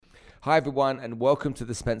Hi everyone, and welcome to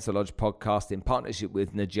the Spencer Lodge podcast in partnership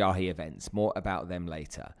with Najahi Events. More about them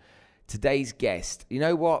later. Today's guest, you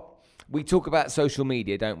know what? We talk about social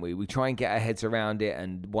media, don't we? We try and get our heads around it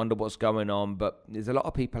and wonder what's going on, but there's a lot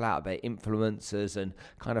of people out there, influencers and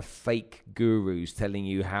kind of fake gurus telling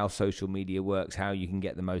you how social media works, how you can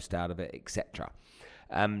get the most out of it, etc.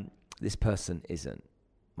 This person isn't.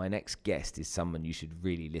 My next guest is someone you should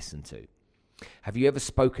really listen to. Have you ever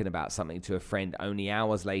spoken about something to a friend only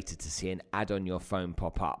hours later to see an ad on your phone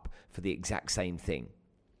pop up for the exact same thing?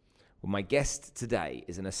 Well, my guest today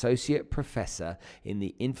is an associate professor in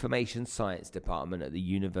the Information Science Department at the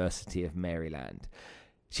University of Maryland.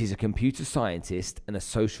 She's a computer scientist and a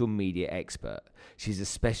social media expert. She's a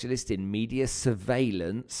specialist in media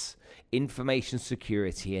surveillance, information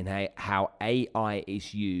security, and how AI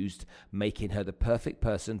is used, making her the perfect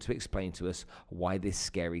person to explain to us why this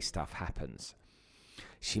scary stuff happens.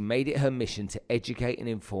 She made it her mission to educate and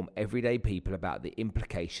inform everyday people about the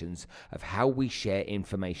implications of how we share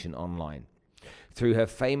information online. Through her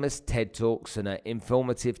famous TED Talks and her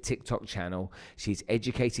informative TikTok channel, she's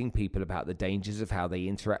educating people about the dangers of how they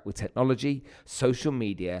interact with technology, social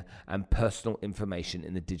media, and personal information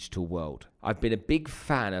in the digital world. I've been a big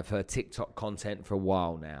fan of her TikTok content for a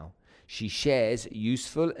while now. She shares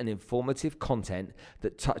useful and informative content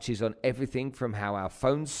that touches on everything from how our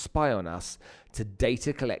phones spy on us to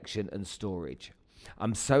data collection and storage.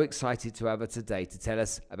 I'm so excited to have her today to tell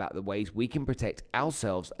us about the ways we can protect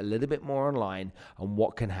ourselves a little bit more online and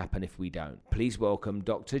what can happen if we don't. Please welcome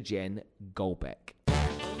Dr. Jen Golbeck.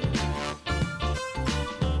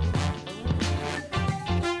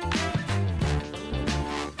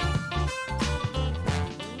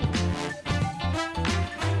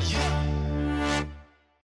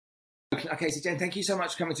 Okay, so Jen, thank you so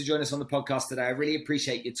much for coming to join us on the podcast today. I really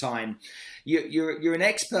appreciate your time. You're an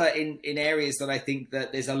expert in areas that I think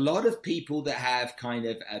that there's a lot of people that have kind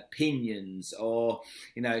of opinions or,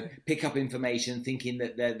 you know, pick up information thinking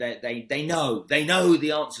that they know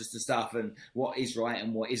the answers to stuff and what is right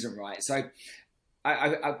and what isn't right. So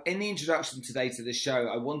I in the introduction today to the show,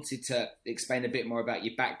 I wanted to explain a bit more about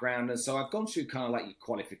your background. And so I've gone through kind of like your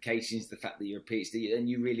qualifications, the fact that you're a PhD and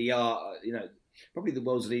you really are, you know, probably the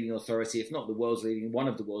world's leading authority, if not the world's leading, one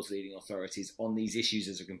of the world's leading authorities on these issues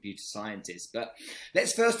as a computer scientist. But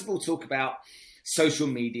let's first of all talk about social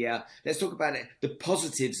media. Let's talk about it, the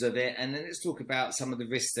positives of it, and then let's talk about some of the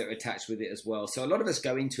risks that are attached with it as well. So a lot of us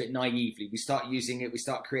go into it naively. We start using it, we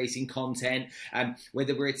start creating content, and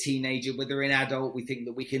whether we're a teenager, whether we're an adult, we think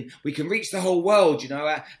that we can reach the whole world. You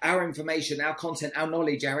know, our information, our content, our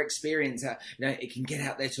knowledge, our experience, you know, it can get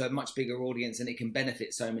out there to a much bigger audience and it can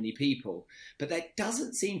benefit so many people. But that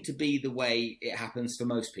doesn't seem to be the way it happens for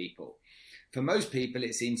most people. For most people,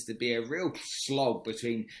 it seems to be a real slog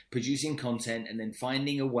between producing content and then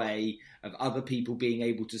finding a way of other people being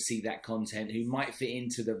able to see that content who might fit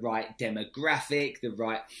into the right demographic, the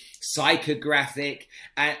right psychographic.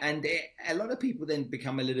 And a lot of people then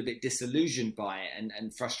become a little bit disillusioned by it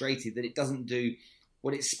and frustrated that it doesn't do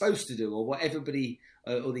what it's supposed to do or what everybody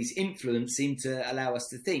or these influencers seem to allow us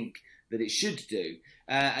to think that it should do.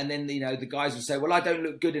 And then, you know, the guys will say, well, I don't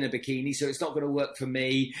look good in a bikini, so it's not going to work for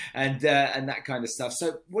me, and that kind of stuff.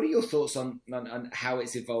 So what are your thoughts on how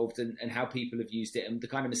it's evolved and how people have used it and the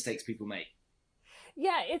kind of mistakes people make?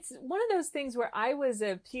 Yeah, it's one of those things where I was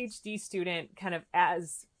a PhD student kind of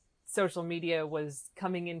as social media was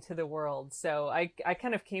coming into the world. So I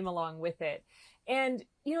kind of came along with it. And,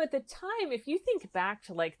 you know, at the time, if you think back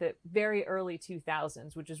to like the very early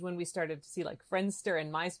 2000s, which is when we started to see like Friendster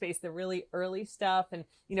and MySpace, the really early stuff, and,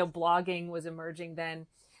 you know, blogging was emerging then,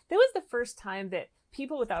 that was the first time that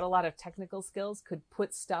people without a lot of technical skills could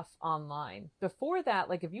put stuff online. Before that,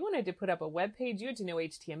 like if you wanted to put up a web page, you had to know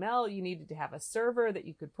HTML, you needed to have a server that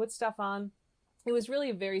you could put stuff on. It was really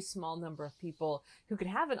a very small number of people who could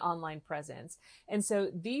have an online presence. And so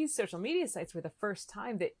these social media sites were the first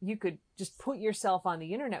time that you could just put yourself on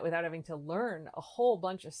the internet without having to learn a whole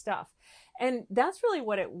bunch of stuff. And that's really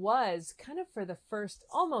what it was kind of for the first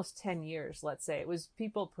almost 10 years, let's say. It was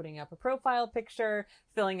people putting up a profile picture,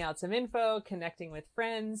 filling out some info, connecting with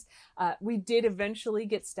friends. We did eventually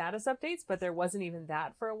get status updates, but there wasn't even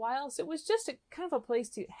that for a while. So it was just a kind of a place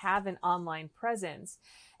to have an online presence.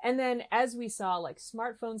 And then as we saw like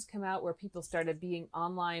smartphones come out where people started being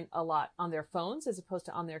online a lot on their phones as opposed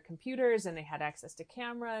to on their computers, and they had access to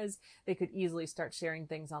cameras, they could easily start sharing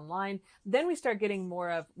things online. Then we start getting more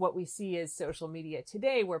of what we see as social media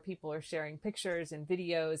today, where people are sharing pictures and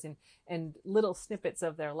videos and little snippets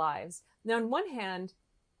of their lives. Now, on one hand,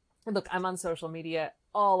 look, I'm on social media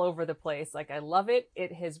all over the place. Like, I love it.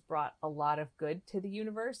 It has brought a lot of good to the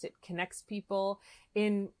universe. It connects people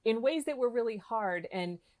in ways that were really hard.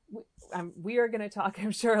 And we are going to talk,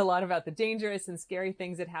 I'm sure, a lot about the dangerous and scary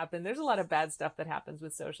things that happen. There's a lot of bad stuff that happens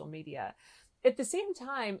with social media. At the same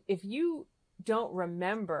time, if you don't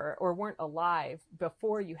remember or weren't alive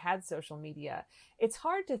before you had social media, it's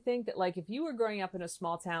hard to think that, like, if you were growing up in a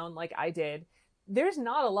small town like I did, there's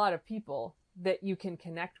not a lot of people that you can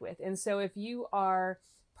connect with. And so if you are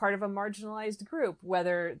part of a marginalized group,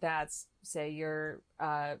 whether that's, say, you're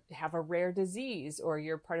have a rare disease, or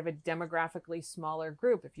you're part of a demographically smaller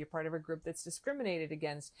group, if you're part of a group that's discriminated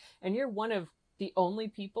against, and you're one of the only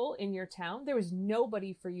people in your town, there was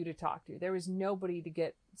nobody for you to talk to. There was nobody to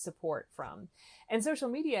get support from. And social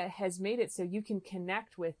media has made it so you can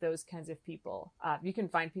connect with those kinds of people. You can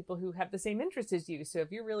find people who have the same interests as you. So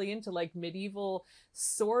if you're really into like medieval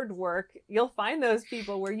sword work, you'll find those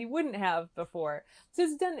people where you wouldn't have before. So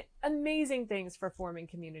it's done amazing things for forming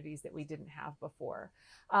communities that we didn't have before.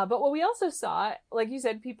 But what we also saw, like you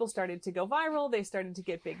said, people started to go viral. They started to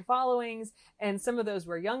get big followings. And some of those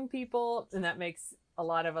were young people. And that makes a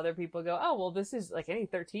lot of other people go, oh, well, this is like any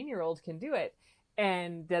 13-year-old can do it.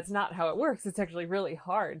 And that's not how it works. It's actually really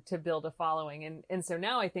hard to build a following. And so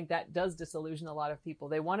now I think that does disillusion a lot of people.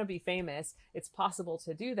 They want to be famous. It's possible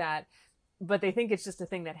to do that, but they think it's just a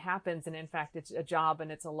thing that happens. And in fact, it's a job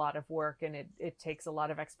and it's a lot of work, and it takes a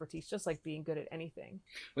lot of expertise, just like being good at anything.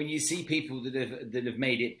 When you see people that have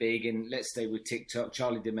made it big, and let's stay with TikTok,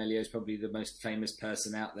 Charli D'Amelio is probably the most famous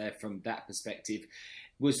person out there from that perspective.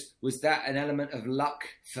 Was that an element of luck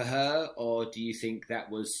for her, or do you think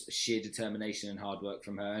that was sheer determination and hard work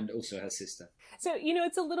from her, and also her sister? So,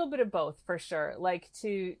 it's a little bit of both, for sure.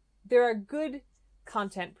 There are good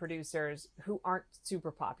content producers who aren't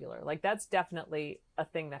super popular. Like, that's definitely a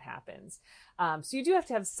thing that happens. So you do have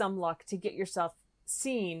to have some luck to get yourself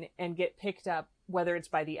seen and get picked up, whether it's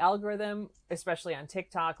by the algorithm, especially on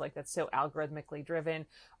TikTok, like that's so algorithmically driven,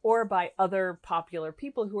 or by other popular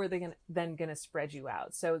people who are then going to spread you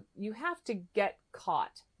out. So you have to get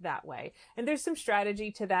caught that way. And there's some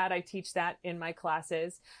strategy to that. I teach that in my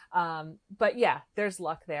classes. But yeah, there's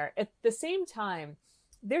luck there. At the same time,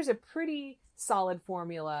 there's a pretty solid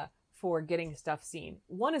formula for getting stuff seen.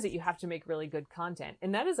 One is that you have to make really good content.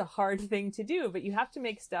 And that is a hard thing to do, but you have to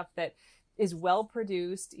make stuff that is well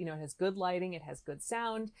produced, it has good lighting, it has good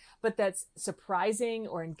sound, but that's surprising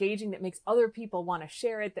or engaging, that makes other people want to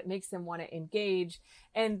share it, that makes them want to engage.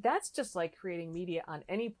 And that's just like creating media on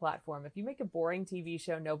any platform. If you make a boring TV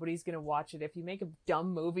show, nobody's going to watch it. If you make a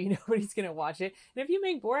dumb movie, nobody's going to watch it. And if you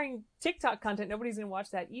make boring TikTok content, nobody's going to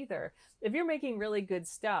watch that either. If you're making really good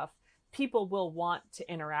stuff, people will want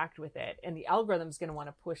to interact with it, and the algorithm's going to want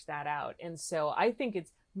to push that out. And so I think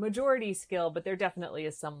it's majority skill, but there definitely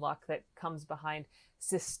is some luck that comes behind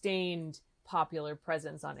sustained popular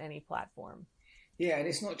presence on any platform. Yeah, and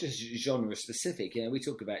it's not just genre specific. We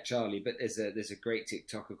talk about Charli, but there's a great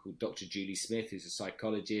TikToker called Dr. Julie Smith, who's a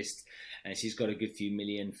psychologist, and she's got a good few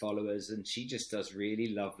million followers, and she just does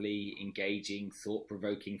really lovely, engaging,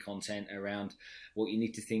 thought-provoking content around what you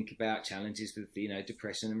need to think about, challenges with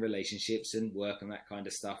depression and relationships and work and that kind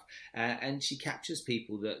of stuff. And she captures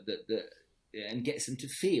people that and gets them to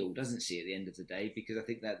feel, doesn't she, at the end of the day? Because I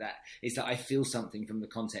think that is that I feel something from the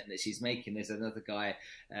content that she's making. There's another guy,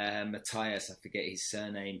 Matthias, I forget his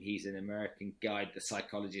surname. He's an American guy, the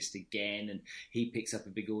psychologist again, and he picks up a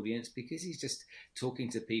big audience because he's just talking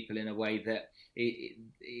to people in a way that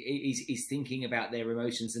he's thinking about their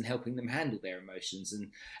emotions and helping them handle their emotions.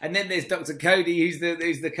 And then there's Dr. Cody, who's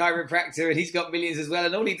the chiropractor, and he's got millions as well.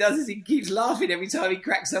 And all he does is he keeps laughing every time he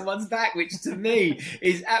cracks someone's back, which to me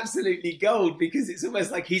is absolutely gold, because it's almost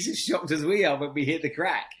like he's as shocked as we are when we hear the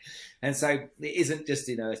crack. And so it isn't just,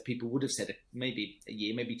 as people would have said maybe a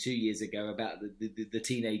year, maybe 2 years ago, about the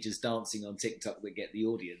teenagers dancing on TikTok that get the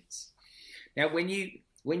audience. Now, when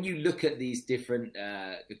you look at these different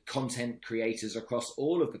content creators across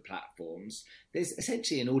all of the platforms, there's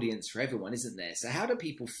essentially an audience for everyone, isn't there? So how do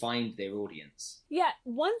people find their audience? Yeah,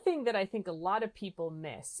 one thing that I think a lot of people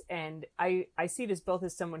miss, and I see this both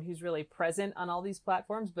as someone who's really present on all these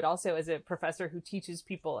platforms, but also as a professor who teaches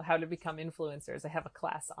people how to become influencers. I have a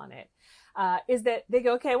class on it, is that they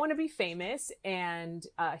go, okay, I want to be famous, and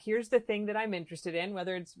here's the thing that I'm interested in,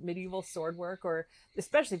 whether it's medieval sword work, or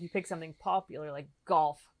especially if you pick something popular like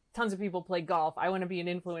golf. Tons of people play golf. I want to be an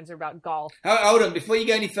influencer about golf. Hold on, before you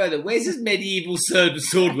go any further, where's this medieval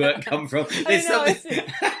sword work come from?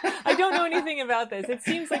 I don't know anything about this. It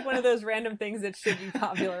seems like one of those random things that should be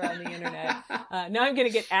popular on the internet. Now I'm going to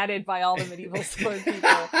get added by all the medieval sword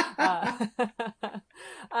people.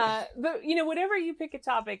 But, whenever you pick a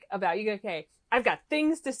topic about, you go, okay, I've got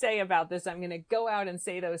things to say about this. I'm going to go out and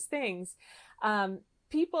say those things.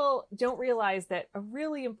 People don't realize that a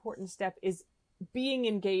really important step is being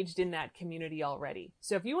engaged in that community already.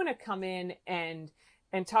 So if you want to come in and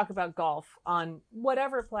talk about golf on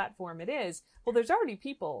whatever platform it is, well, there's already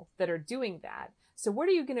people that are doing that. So what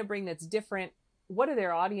are you going to bring that's different? What do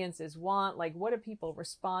their audiences want? Like, what do people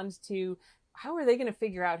respond to? How are they going to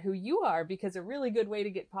figure out who you are? Because a really good way to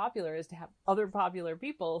get popular is to have other popular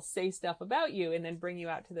people say stuff about you and then bring you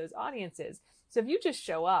out to those audiences. So if you just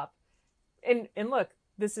show up and look,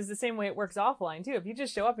 this is the same way it works offline too. If you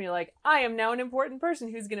just show up and you're like, I am now an important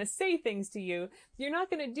person who's going to say things to you, you're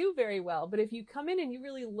not going to do very well. But if you come in and you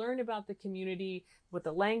really learn about the community, what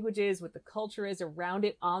the language is, what the culture is around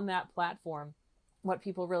it on that platform, what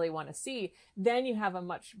people really want to see, then you have a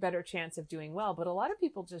much better chance of doing well. But a lot of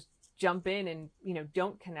people just jump in and,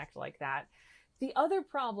 don't connect like that. The other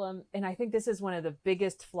problem, and I think this is one of the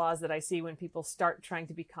biggest flaws that I see when people start trying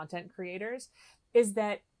to be content creators, is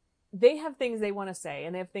that they have things they want to say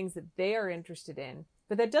and they have things that they are interested in,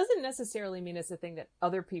 but that doesn't necessarily mean it's the thing that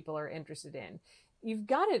other people are interested in. You've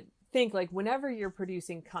got to think, like, whenever you're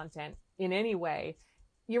producing content in any way,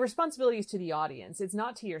 your responsibility is to the audience. It's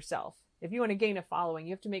not to yourself. If you want to gain a following,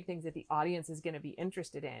 you have to make things that the audience is going to be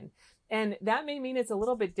interested in. And that may mean it's a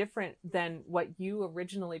little bit different than what you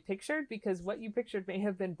originally pictured, because what you pictured may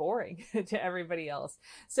have been boring to everybody else.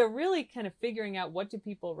 So really kind of figuring out what do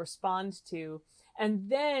people respond to, and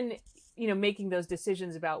then, making those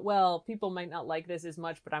decisions about, well, people might not like this as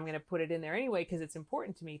much, but I'm going to put it in there anyway because it's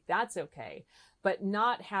important to me. That's okay. But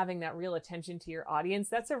not having that real attention to your audience,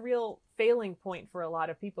 that's a real failing point for a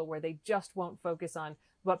lot of people, where they just won't focus on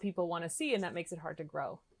what people want to see, and that makes it hard to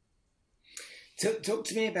grow. Talk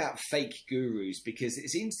to me about fake gurus, because it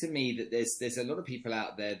seems to me that there's a lot of people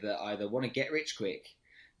out there that either want to get rich quick,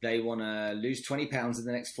 they want to lose 20 pounds in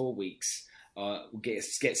the next 4 weeks,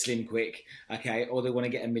 get slim quick, okay, or they want to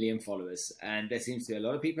get 1 million followers. And there seems to be a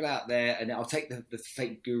lot of people out there, and I'll take the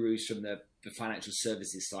fake gurus from the financial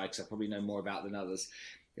services side, because I probably know more about than others.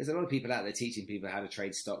 There's a lot of people out there teaching people how to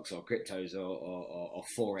trade stocks or cryptos or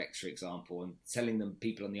Forex, for example, and telling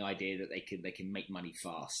people on the idea that they can make money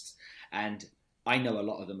fast. And I know a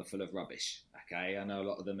lot of them are full of rubbish. Okay, I know a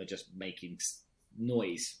lot of them are just making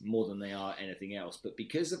noise more than they are anything else. But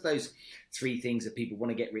because of those three things, that people want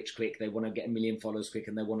to get rich quick, they want to get 1 million followers quick,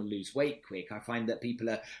 and they want to lose weight quick, I find that people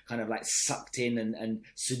are kind of like sucked in and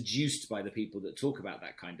seduced by the people that talk about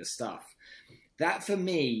that kind of stuff. That, for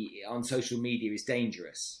me, on social media is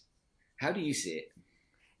dangerous. How do you see it?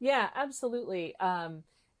 Yeah, absolutely.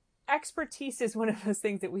 Expertise is one of those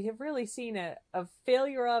things that we have really seen a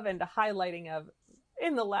failure of and a highlighting of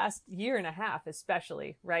in the last year and a half,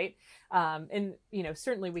 especially, right? And,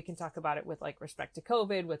 certainly we can talk about it with respect to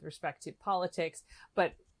COVID, with respect to politics.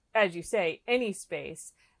 But as you say, any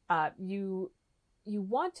space, you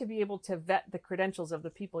want to be able to vet the credentials of the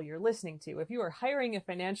people you're listening to. If you are hiring a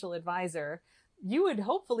financial advisor, you would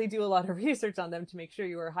hopefully do a lot of research on them to make sure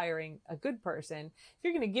you are hiring a good person. If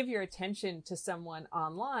you're going to give your attention to someone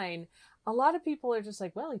online, a lot of people are just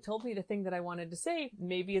like, well, he told me the thing that I wanted to say.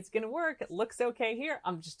 Maybe it's going to work. It looks okay here.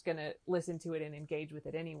 I'm just going to listen to it and engage with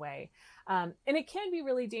it anyway. And it can be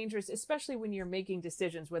really dangerous, especially when you're making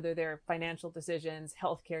decisions, whether they're financial decisions,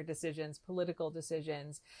 healthcare decisions, political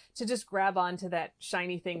decisions, to just grab onto that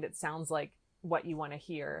shiny thing that sounds like what you want to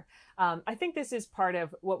hear. I think this is part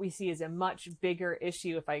of what we see as a much bigger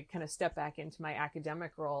issue, if I kind of step back into my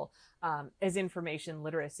academic role, as information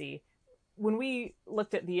literacy. When we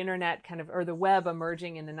looked at the internet or the web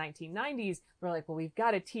emerging in the 1990s, we're like, well, we've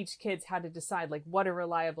got to teach kids how to decide what are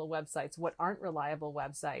reliable websites, what aren't reliable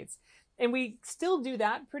websites. And we still do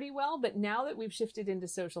that pretty well. But now that we've shifted into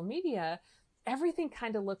social media, everything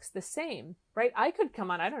kind of looks the same, right? I could come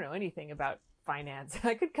on, I don't know anything about finance.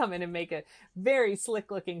 I could come in and make a very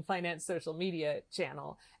slick looking finance social media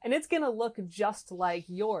channel, and it's going to look just like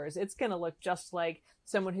yours. It's going to look just like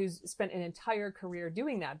someone who's spent an entire career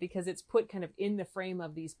doing that, because it's put kind of in the frame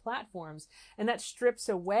of these platforms. And that strips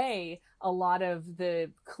away a lot of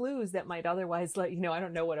the clues that might otherwise let you know, I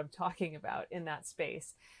don't know what I'm talking about in that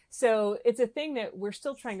space. So it's a thing that we're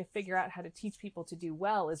still trying to figure out how to teach people to do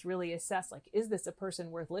well, is really assess, is this a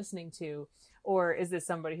person worth listening to? Or is this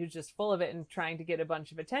somebody who's just full of it and trying to get a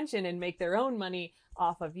bunch of attention and make their own money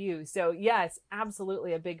off of you? So yeah, it's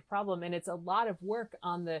absolutely a big problem. And it's a lot of work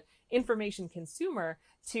on the information consumer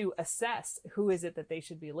to assess who is it that they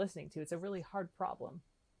should be listening to. It's a really hard problem.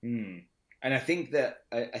 And I think that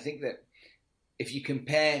if you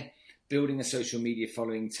compare building a social media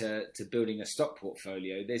following to building a stock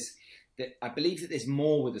portfolio, there's I believe that there's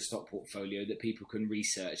more with a stock portfolio that people can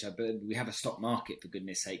research. We have a stock market, for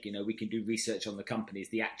goodness sake. We can do research on the companies,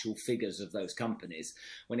 the actual figures of those companies.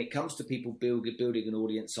 When it comes to people building an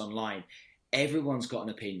audience online, everyone's got an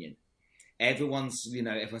opinion. Everyone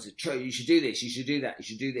says, Troy, you should do this, you should do that, you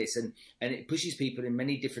should do this. And it pushes people in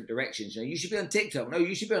many different directions. You should be on TikTok. No,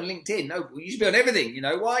 you should be on LinkedIn. No, you should be on everything.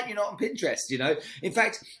 Why aren't you not on Pinterest? In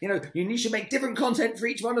fact, you should make different content for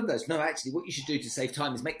each one of those. No, actually, what you should do to save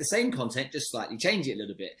time is make the same content, just slightly change it a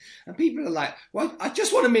little bit. And people are like, well, I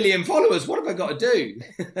just want 1 million followers. What have I got to do?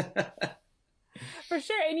 For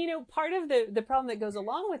sure. And, part of the problem that goes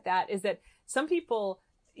along with that is that some people,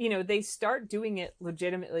 they start doing it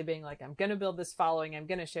legitimately, being like, I'm going to build this following, I'm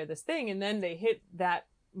going to share this thing. And then they hit that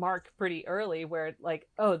mark pretty early where like,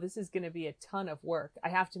 oh, this is going to be a ton of work. I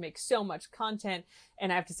have to make so much content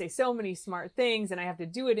and I have to say so many smart things and I have to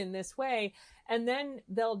do it in this way. And then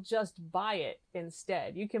they'll just buy it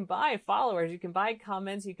instead. You can buy followers, you can buy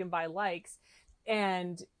comments, you can buy likes.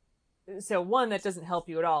 And so one, that doesn't help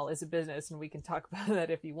you at all as a business, and we can talk about that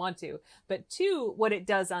if you want to. But two, what it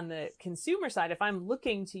does on the consumer side, if I'm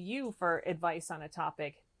looking to you for advice on a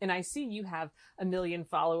topic and I see you have 1 million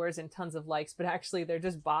followers and tons of likes, but actually they're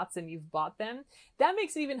just bots and you've bought them, that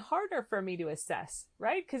makes it even harder for me to assess,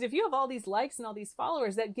 right? Because if you have all these likes and all these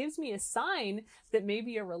followers, that gives me a sign that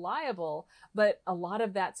maybe you're reliable, but a lot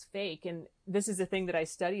of that's fake. And this is a thing that I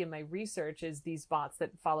study in my research, is these bots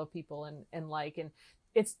that follow people and like, and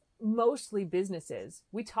it's mostly businesses.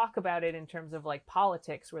 We talk about it in terms of like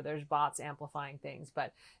politics where there's bots amplifying things,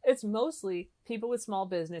 but it's mostly people with small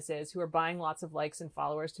businesses who are buying lots of likes and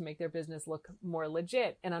followers to make their business look more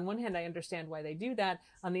legit. And on one hand, I understand why they do that.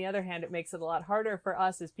 On the other hand, it makes it a lot harder for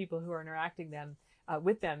us as people who are interacting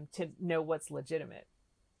with them to know what's legitimate.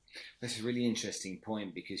 That's a really interesting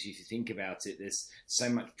point, because if you think about it, there's so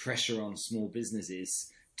much pressure on small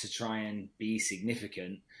businesses to try and be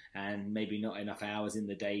significant, and maybe not enough hours in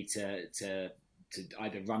the day to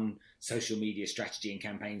either run social media strategy and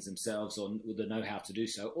campaigns themselves, or the know-how to do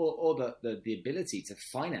so, or the ability to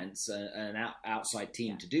finance an outside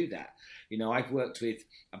team to do that. I've worked with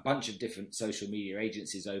a bunch of different social media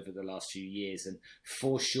agencies over the last few years, and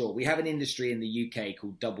for sure, we have an industry in the UK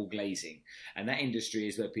called double glazing, and that industry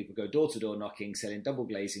is where people go door-to-door knocking, selling double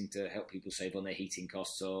glazing to help people save on their heating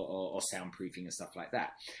costs or soundproofing and stuff like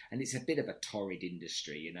that. And it's a bit of a torrid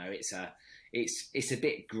industry, it's a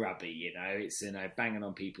bit grubby, it's, banging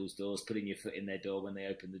on people's doors, putting your foot in their door when they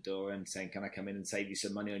open the door and saying, can I come in and save you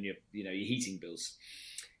some money on your heating bills?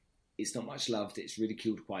 It's not much loved. It's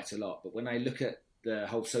ridiculed quite a lot. But when I look at the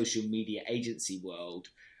whole social media agency world,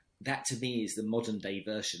 that to me is the modern day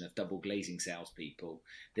version of double glazing salespeople.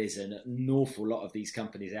 There's an awful lot of these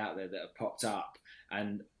companies out there that have popped up,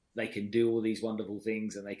 and they can do all these wonderful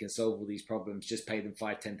things and they can solve all these problems. Just pay them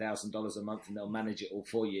 $5,000-$10,000 a month and they'll manage it all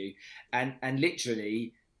for you. And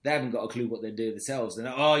literally, they haven't got a clue what they're doing themselves.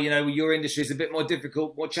 And your industry is a bit more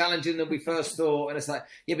difficult, more challenging than we first thought. And it's like,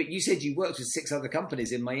 yeah, but you said you worked with 6 other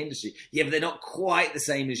companies in my industry. Yeah, but they're not quite the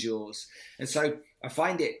same as yours. And so I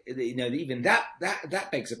find it, even that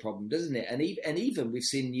begs a problem, doesn't it? And even we've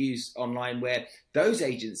seen news online where those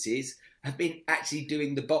agencies have been actually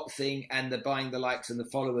doing the bot thing and the buying the likes and the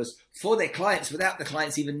followers for their clients without the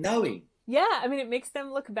clients even knowing. Yeah, I mean, it makes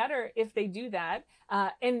them look better if they do that.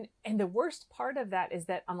 And the worst part of that is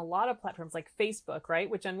that on a lot of platforms like Facebook,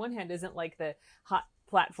 right, which on one hand isn't like the hot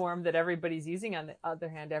platform that everybody's using, on the other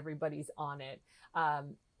hand, everybody's on it.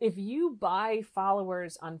 If you buy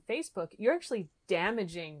followers on Facebook, you're actually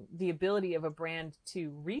damaging the ability of a brand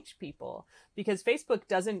to reach people, because Facebook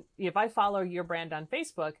doesn't, if I follow your brand on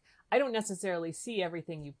Facebook, I don't necessarily see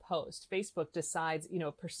everything you post. Facebook decides,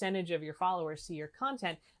 a percentage of your followers see your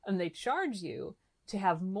content, and they charge you to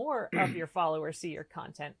have more of your followers see your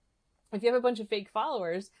content. If you have a bunch of fake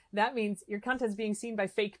followers, that means your content's being seen by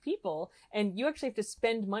fake people, and you actually have to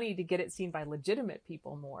spend money to get it seen by legitimate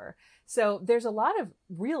people more. So there's a lot of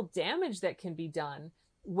real damage that can be done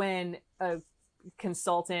when a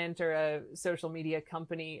consultant or a social media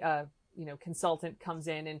company, consultant comes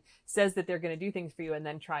in and says that they're going to do things for you and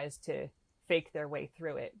then tries to fake their way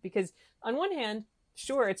through it. Because on one hand,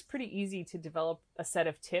 sure, it's pretty easy to develop a set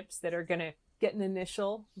of tips that are going to get an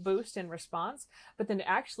initial boost in response, but then to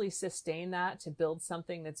actually sustain that, to build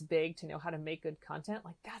something that's big, to know how to make good content,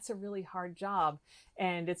 like that's a really hard job.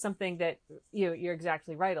 And it's something that you're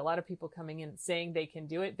exactly right. A lot of people coming in saying they can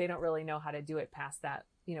do it, they don't really know how to do it past that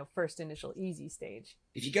first initial easy stage.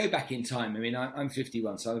 If you go back in time, I mean, I'm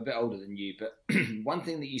 51, so I'm a bit older than you, but one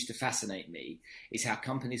thing that used to fascinate me is how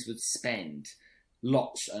companies would spend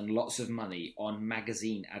lots and lots of money on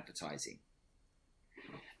magazine advertising.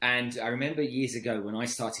 And I remember years ago when I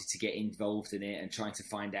started to get involved in it and trying to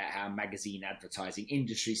find out how magazine advertising,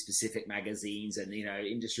 industry-specific magazines and,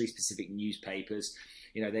 industry-specific newspapers,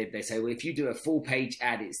 they say, well, if you do a full-page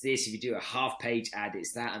ad, it's this. If you do a half-page ad,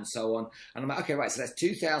 it's that, and so on. And I'm like, okay, right, so that's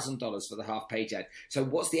 $2,000 for the half-page ad. So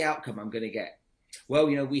what's the outcome I'm going to get? Well,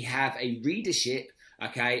 we have a readership,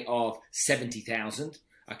 okay, of 70,000.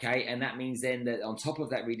 Okay, and that means then that on top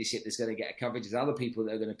of that readership, there's going to get a coverage. There's other people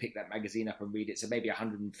that are going to pick that magazine up and read it. So maybe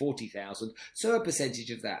 140,000. So a percentage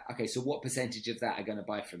of that. Okay, so what percentage of that are going to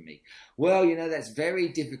buy from me? Well, that's very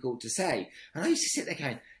difficult to say. And I used to sit there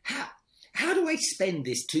going, how do I spend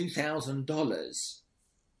this $2,000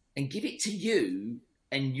 and give it to you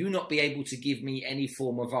and you not be able to give me any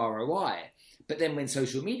form of ROI? But then when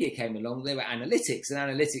social media came along, there were analytics, and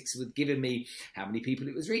analytics were giving me how many people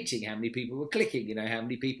it was reaching, how many people were clicking, how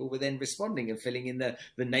many people were then responding and filling in the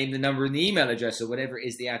name, the number, and the email address or whatever it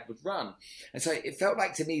is the ad would run. And so it felt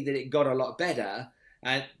like to me that it got a lot better.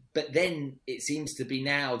 But then it seems to be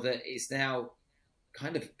now that it's now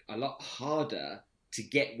kind of a lot harder to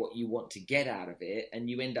get what you want to get out of it, and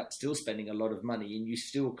you end up still spending a lot of money and you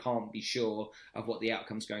still can't be sure of what the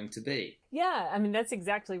outcome's going to be. Yeah, I mean, that's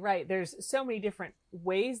exactly right. There's so many different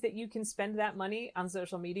ways that you can spend that money on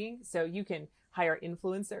social media. So you can hire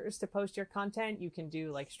influencers to post your content. You can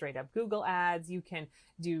do like straight up Google ads. You can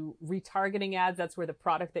do retargeting ads. That's where the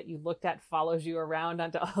product that you looked at follows you around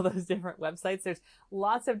onto all those different websites. There's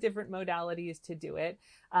lots of different modalities to do it.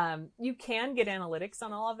 You can get analytics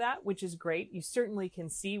on all of that, which is great. You certainly can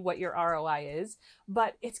see what your ROI is,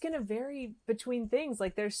 but it's going to vary between things.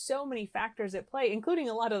 Like there's so many factors at play, including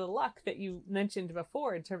a lot of the luck that you mentioned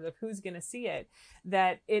before in terms of who's going to see it,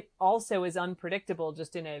 that it also is unpredictable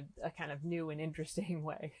just in a kind of new and interesting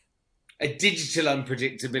way. A digital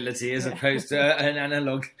unpredictability as opposed to an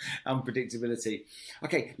analog unpredictability.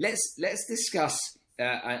 Okay, let's discuss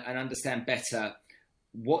and understand better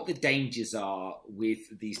what the dangers are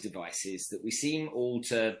with these devices that we seem all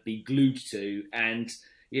to be glued to. And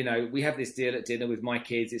we have this deal at dinner with my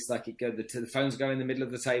kids. It's like the phones go in the middle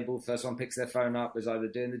of the table. First one picks their phone up, is either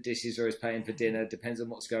doing the dishes or is paying for dinner. Depends on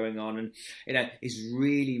what's going on. And, it's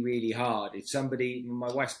really, really hard. If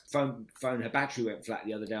my wife's phone, her battery went flat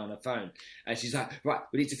the other day on her phone. And she's like, right,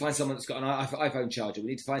 we need to find someone that's got an iPhone charger. We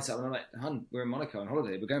need to find someone. I'm like, hon, we're in Monaco on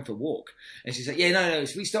holiday. We're going for a walk. And she's like, yeah, no.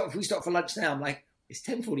 If we stop for lunch now, I'm like, it's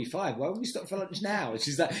 10:45. Why would we stop for lunch now? And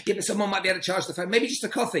she's like, yeah, but someone might be able to charge the phone. Maybe just a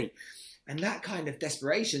coffee. And that kind of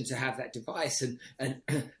desperation to have that device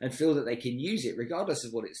and feel that they can use it regardless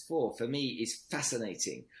of what it's for me is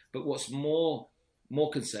fascinating. But what's more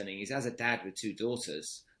concerning is, as a dad with two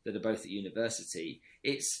daughters that are both at university,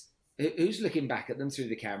 it's who's looking back at them through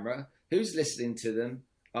the camera, who's listening to them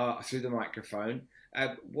through the microphone,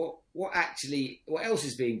 what else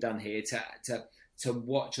is being done here to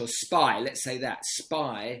watch or spy, let's say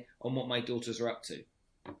spy on what my daughters are up to.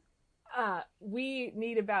 We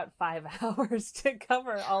need about 5 hours to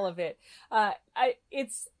cover all of it.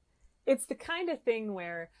 It's the kind of thing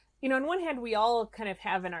where, on one hand, we all kind of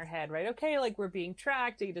have in our head, right? Okay, like we're being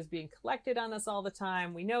tracked, data's being collected on us all the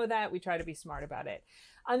time. We know that. We try to be smart about it.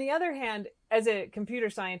 On the other hand, as a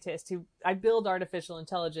computer scientist I build artificial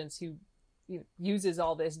intelligence who uses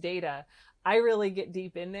all this data, I really get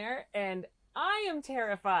deep in there, and I am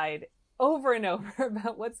terrified over and over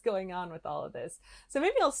about what's going on with all of this. So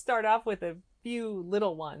maybe I'll start off with a few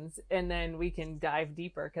little ones and then we can dive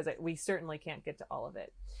deeper, because we certainly can't get to all of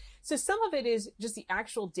it. So some of it is just the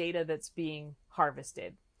actual data that's being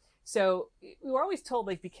harvested. So we were always told,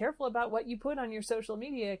 like, be careful about what you put on your social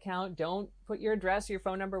media account. Don't put your address, your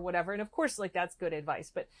phone number, whatever. And of course, like, that's good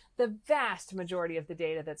advice. But the vast majority of the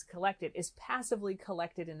data that's collected is passively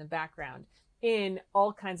collected in the background in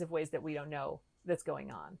all kinds of ways that we don't know that's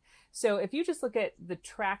going on. So if you just look at the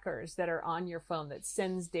trackers that are on your phone that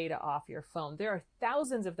sends data off your phone, there are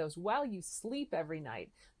thousands of those while you sleep every night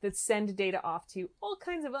that send data off to all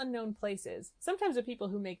kinds of unknown places. Sometimes the people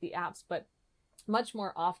who make the apps, but much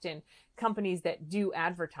more often companies that do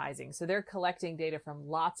advertising. So they're collecting data from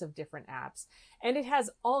lots of different apps, and it has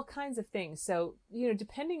all kinds of things. So,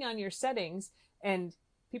 depending on your settings, and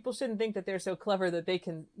people shouldn't think that they're so clever that they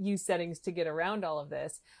can use settings to get around all of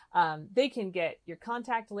this. They can get your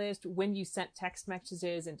contact list, when you sent text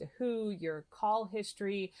messages and to who, your call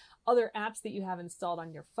history, other apps that you have installed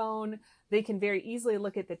on your phone. They can very easily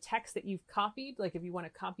look at the text that you've copied. Like if you want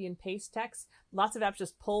to copy and paste text, lots of apps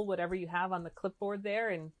just pull whatever you have on the clipboard there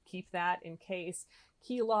and keep that in case.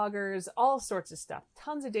 Keyloggers, all sorts of stuff.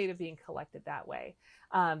 Tons of data being collected that way.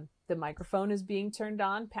 The microphone is being turned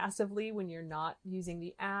on passively when you're not using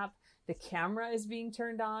the app. The camera is being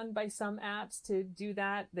turned on by some apps to do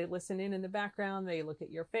that. They listen in the background. They look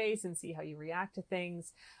at your face and see how you react to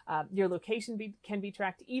things. Your location can be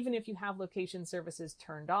tracked even if you have location services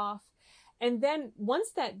turned off. And then once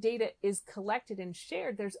that data is collected and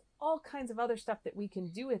shared, there's all kinds of other stuff that we can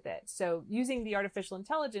do with it. So using the artificial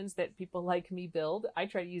intelligence that people like me build, I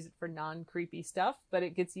try to use it for non-creepy stuff, but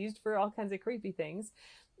it gets used for all kinds of creepy things.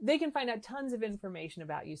 They can find out tons of information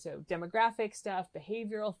about you. So demographic stuff,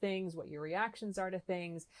 behavioral things, what your reactions are to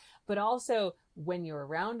things, but also when you're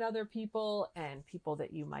around other people and people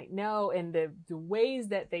that you might know. And the ways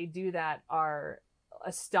that they do that are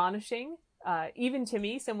astonishing. Even to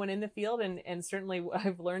me, someone in the field, and certainly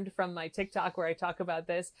I've learned from my TikTok where I talk about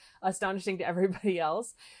this, astonishing to everybody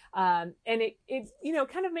else. And it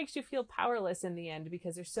kind of makes you feel powerless in the end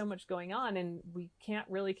because there's so much going on and we can't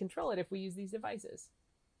really control it if we use these devices.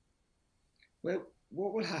 Well,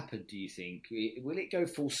 what will happen, do you think? Will it go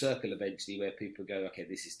full circle eventually where people go, okay,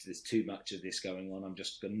 there's too much of this going on. I'm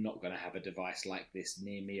just not going to have a device like this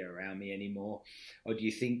near me or around me anymore? Or do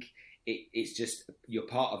you think it's just you're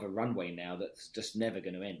part of a runway now that's just never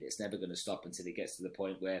going to end? It's never going to stop until it gets to the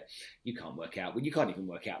point where you can't work out. Well, you can't even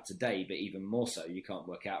work out today, but even more so, you can't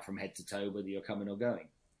work out from head to toe whether you're coming or going.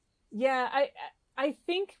 Yeah, I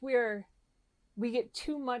think we get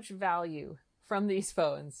too much value from these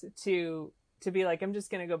phones to be like, I'm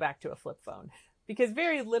just going to go back to a flip phone, because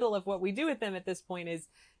very little of what we do with them at this point is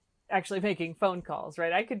actually making phone calls,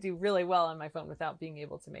 right? I could do really well on my phone without being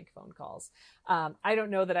able to make phone calls. I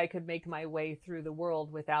don't know that I could make my way through the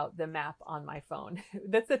world without the map on my phone.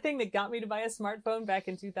 That's the thing that got me to buy a smartphone back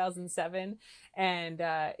in 2007. And,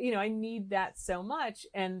 I need that so much.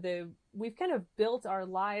 And we've kind of built our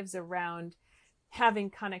lives around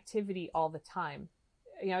having connectivity all the time.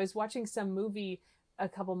 I was watching some movie a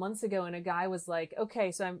couple months ago and a guy was like,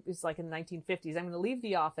 okay, so it's like in the 1950s, I'm going to leave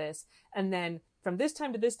the office and then from this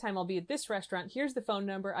time to this time, I'll be at this restaurant. Here's the phone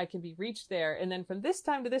number. I can be reached there. And then from this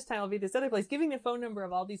time to this time, I'll be at this other place, giving the phone number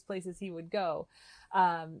of all these places he would go.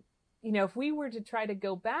 If we were to try to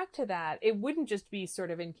go back to that, it wouldn't just be sort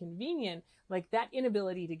of inconvenient, like that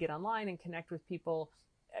inability to get online and connect with people.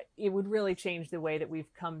 It would really change the way that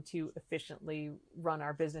we've come to efficiently run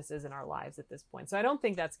our businesses and our lives at this point. So I don't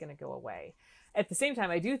think that's going to go away. At the same time,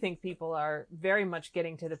 I do think people are very much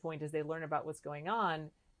getting to the point as they learn about what's going on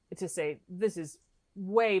to say, this is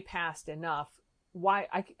way past enough.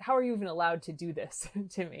 How are you even allowed to do this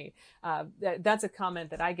to me? That's a comment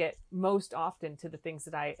that I get most often to the things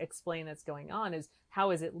that I explain that's going on is,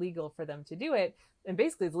 how is it legal for them to do it? And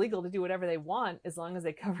basically it's legal to do whatever they want as long as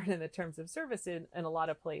they cover it in the terms of service in a lot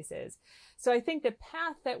of places. So I think the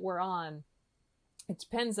path that we're on, it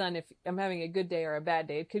depends on if I'm having a good day or a bad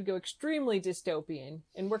day. It could go extremely dystopian,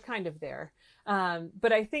 and we're kind of there.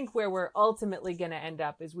 But I think where we're ultimately going to end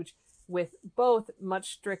up is with both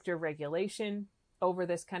much stricter regulation over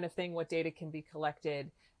this kind of thing, what data can be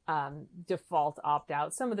collected, default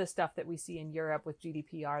opt-out, some of the stuff that we see in Europe with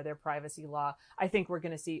GDPR, their privacy law. I think we're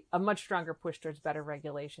going to see a much stronger push towards better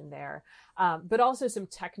regulation there, but also some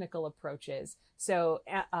technical approaches. So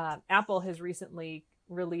Apple has recently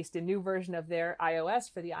released a new version of their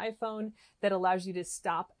iOS for the iPhone that allows you to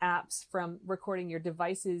stop apps from recording your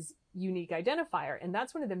device's unique identifier. And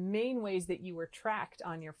that's one of the main ways that you were tracked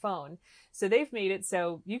on your phone. So they've made it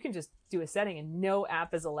so you can just do a setting and no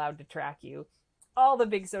app is allowed to track you. All the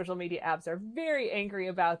big social media apps are very angry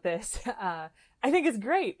about this. I think it's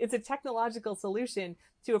great. It's a technological solution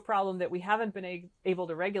to a problem that we haven't been able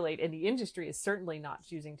to regulate, and the industry is certainly not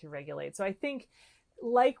choosing to regulate. So I think,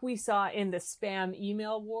 like we saw in the spam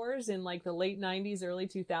email wars in like the late 90s, early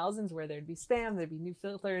 2000s, where there'd be spam, there'd be new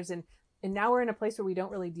filters, and now we're in a place where we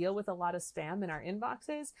don't really deal with a lot of spam in our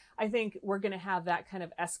inboxes. I think we're going to have that kind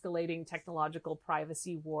of escalating technological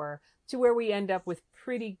privacy war to where we end up with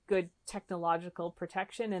pretty good technological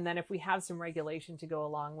protection. And then if we have some regulation to go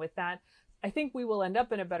along with that, I think we will end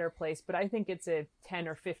up in a better place. But I think it's a 10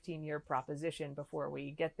 or 15 year proposition before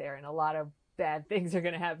we get there. And a lot of bad things are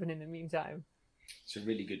going to happen in the meantime. It's a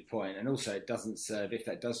really good point. And also it doesn't serve, if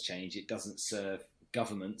that does change, it doesn't serve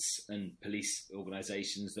governments and police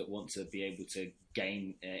organisations that want to be able to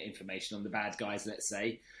gain information on the bad guys, let's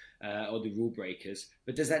say, or the rule breakers.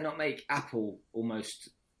 But does that not make Apple almost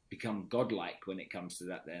become godlike when it comes to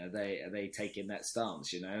that? Then are they taking that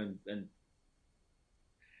stance, and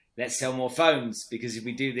let's sell more phones because if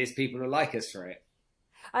we do this, people will like us for it?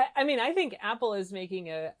 I think Apple is making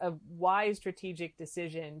a wise strategic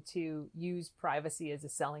decision to use privacy as a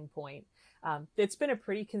selling point. It's been a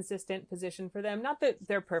pretty consistent position for them. Not that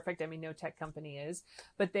they're perfect. No tech company is,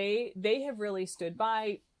 but they have really stood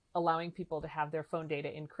by allowing people to have their phone data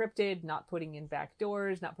encrypted, not putting in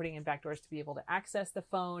backdoors to be able to access the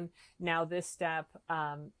phone. Now this step,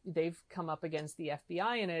 they've come up against the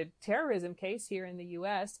FBI in a terrorism case here in the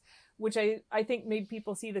US, which I think made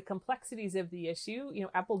people see the complexities of the issue. You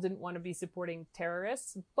know, Apple didn't want to be supporting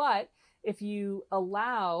terrorists, but if you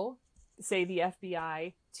allow, say, the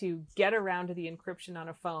FBI to get around to the encryption on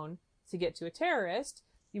a phone to get to a terrorist,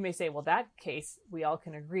 you may say, well, that case, we all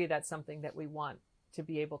can agree that's something that we want to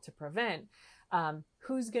be able to prevent.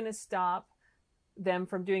 Who's going to stop them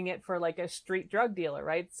from doing it for like a street drug dealer,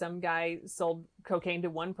 right? Some guy sold cocaine to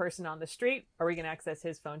one person on the street. Are we going to access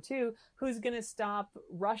his phone too? Who's going to stop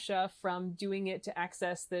Russia from doing it to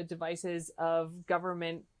access the devices of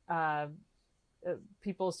government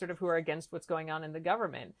people sort of who are against what's going on in the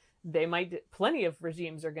government? They might, plenty of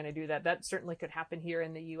regimes are going to do that. That certainly could happen here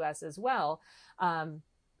in the US as well.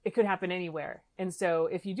 It could happen anywhere. And so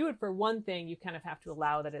if you do it for one thing, you kind of have to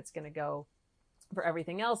allow that it's going to go for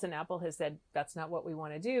everything else. And Apple has said, that's not what we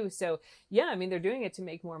want to do. So yeah, I mean, they're doing it to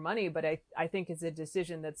make more money, but I think it's a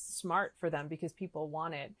decision that's smart for them because people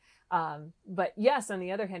want it. But yes, on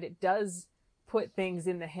the other hand, it does put things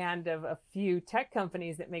in the hand of a few tech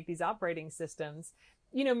companies that make these operating systems.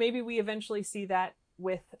 You know, maybe we eventually see that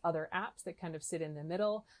with other apps that kind of sit in the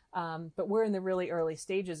middle. But we're in the really early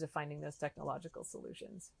stages of finding those technological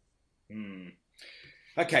solutions.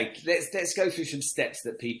 Okay, let's go through some steps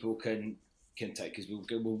that people can take, because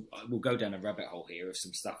we'll go down a rabbit hole here of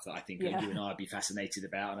some stuff that I think you and I would be fascinated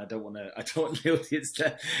about, and I don't want the audience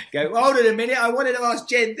to go, hold on a minute, I wanted to ask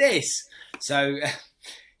Jen this. So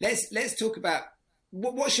let's talk about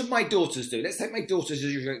what should my daughters do? Let's take my daughters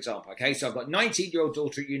as your example, okay? So I've got a 19-year-old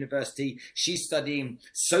daughter at university. She's studying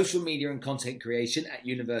social media and content creation at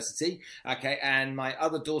university, okay? And my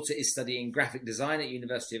other daughter is studying graphic design at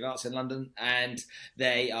University of Arts in London, and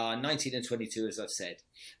they are 19 and 22, as I've said.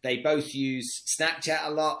 They both use Snapchat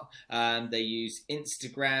a lot. They use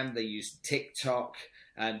Instagram. They use TikTok.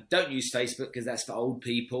 Don't use Facebook because that's for old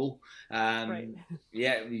people. Right.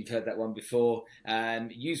 Yeah, you've heard that one before.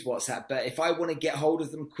 Use WhatsApp. But if I want to get hold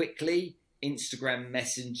of them quickly, Instagram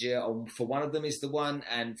Messenger for one of them is the one,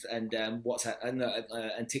 and WhatsApp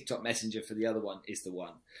and TikTok Messenger for the other one is the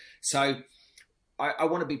one. So I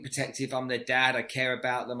want to be protective. I'm their dad. I care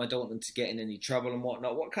about them. I don't want them to get in any trouble and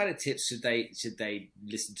whatnot. What kind of tips should they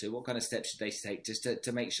listen to? What kind of steps should they take just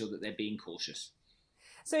to make sure that they're being cautious?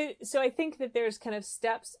 So I think that there's kind of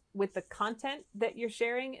steps with the content that you're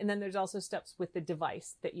sharing, and then there's also steps with the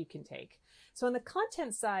device that you can take. So on the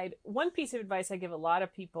content side, one piece of advice I give a lot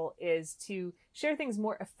of people is to share things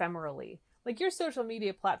more ephemerally. Like, your social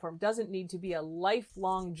media platform doesn't need to be a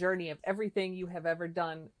lifelong journey of everything you have ever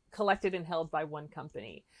done collected and held by one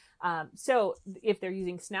company. So if they're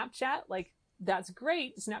using Snapchat, like, that's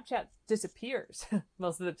great. Snapchat disappears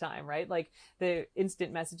most of the time, right? Like, the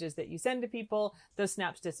instant messages that you send to people, those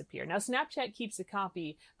snaps disappear. Now, Snapchat keeps a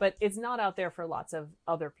copy, but it's not out there for lots of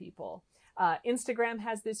other people. Instagram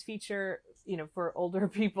has this feature, you know, for older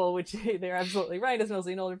people, which they're absolutely right, it's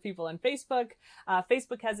mostly older people. On Facebook,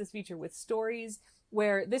 Facebook has this feature with stories,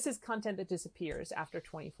 where this is content that disappears after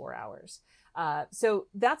 24 hours. So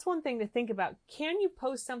that's one thing to think about. Can you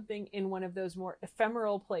post something in one of those more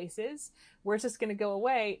ephemeral places where it's just going to go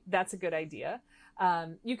away? That's a good idea.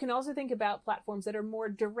 You can also think about platforms that are more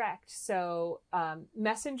direct. So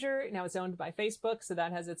Messenger, now it's owned by Facebook, so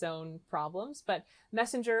that has its own problems. But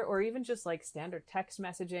Messenger, or even just like standard text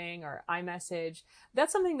messaging or iMessage,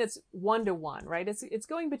 that's something that's one-to-one, right? It's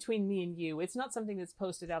going between me and you. It's not something that's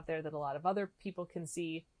posted out there that a lot of other people can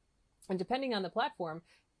see. And depending on the platform,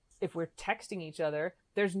 if we're texting each other,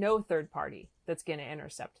 there's no third party that's going to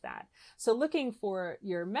intercept that. So looking for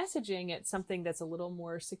your messaging at something that's a little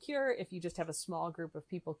more secure. If you just have a small group of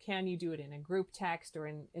people, can you do it in a group text or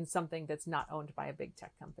in something that's not owned by a big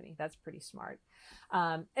tech company? That's pretty smart.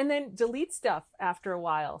 And then delete stuff after a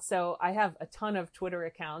while. So I have a ton of Twitter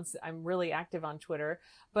accounts. I'm really active on Twitter,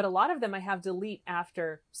 but a lot of them I have delete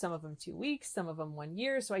after, some of them 2 weeks, some of them 1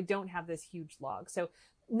 year. So I don't have this huge log. So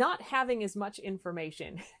not having as much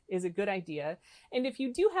information is a good idea. And if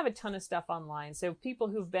you do have a ton of stuff online, so people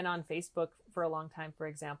who've been on Facebook for a long time, for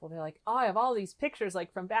example, they're like, oh, I have all these pictures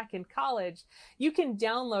like from back in college. You can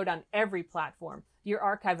download on every platform your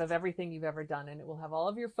archive of everything you've ever done, and it will have all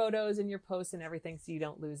of your photos and your posts and everything, so you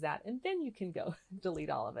don't lose that. And then you can go delete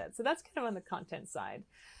all of it. So that's kind of on the content side.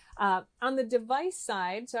 On the device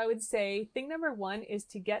side, so I would say thing number one is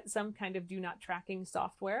to get some kind of do not tracking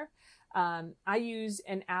software. I use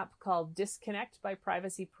an app called Disconnect by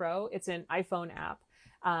Privacy Pro. It's an iPhone app.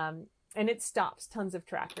 And it stops tons of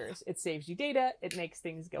trackers. It saves you data. It makes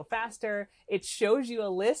things go faster. It shows you a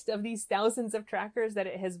list of these thousands of trackers that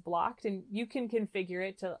it has blocked, and you can configure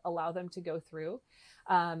it to allow them to go through.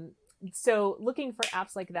 So looking for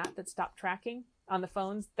apps like that stop tracking on the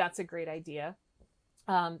phones, that's a great idea.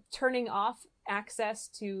 Turning off access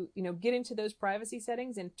to, get into those privacy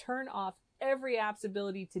settings and turn off every app's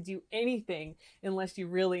ability to do anything unless you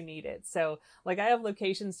really need it. So like I have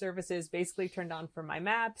location services basically turned on for my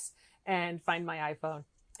maps and Find My iPhone,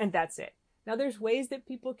 and that's it. Now there's ways that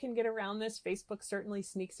people can get around this. Facebook certainly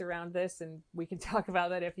sneaks around this, and we can talk about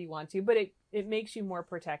that if you want to, but it makes you more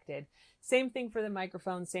protected. Same thing for the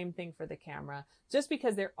microphone, same thing for the camera. Just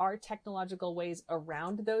because there are technological ways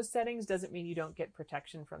around those settings doesn't mean you don't get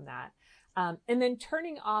protection from that. And then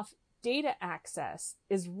turning off data access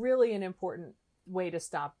is really an important way to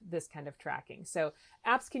stop this kind of tracking. So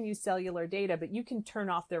apps can use cellular data, but you can turn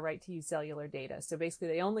off their right to use cellular data. So basically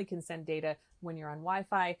they only can send data when you're on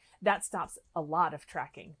Wi-Fi. That stops a lot of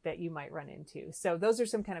tracking that you might run into. So those are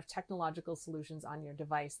some kind of technological solutions on your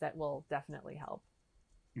device that will definitely help.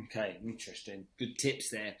 Okay, interesting. Good tips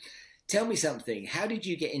there. Tell me something. How did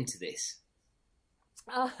you get into this?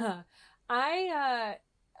 I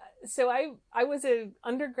was an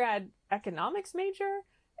undergrad economics major,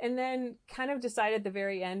 and then kind of decided at the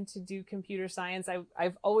very end to do computer science.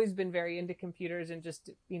 I've always been very into computers and just,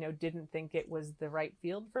 didn't think it was the right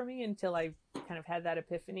field for me until I kind of had that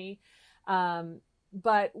epiphany.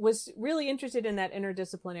 But was really interested in that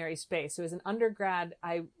interdisciplinary space. So as an undergrad,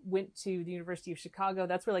 I went to the University of Chicago.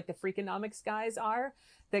 That's where like the Freakonomics guys are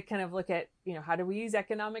that kind of look at, how do we use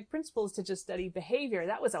economic principles to just study behavior?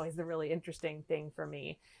 That was always the really interesting thing for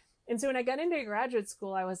me. And so when I got into graduate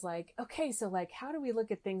school, I was like, okay, so like, how do we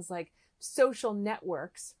look at things like social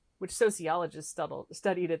networks, which sociologists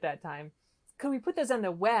studied at that time? Could we put those on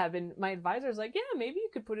the web? And my advisor's like, yeah, maybe you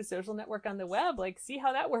could put a social network on the web, like see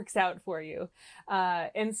how that works out for you.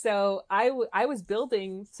 And so I was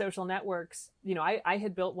building social networks. I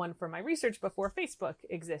had built one for my research before Facebook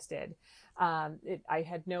existed. I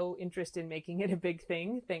had no interest in making it a big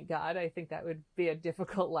thing. Thank God. I think that would be a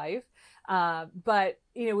difficult life. But,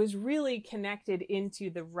 it was really connected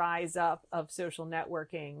into the rise up of social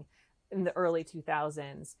networking in the early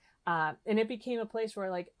 2000s. And it became a place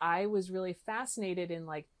where like, I was really fascinated in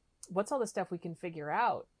like, what's all the stuff we can figure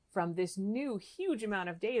out from this new huge amount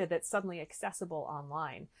of data that's suddenly accessible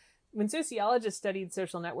online. When sociologists studied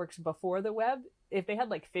social networks before the web, if they had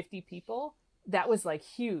like 50 people, that was like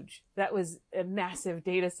huge. That was a massive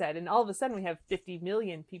data set. And all of a sudden we have 50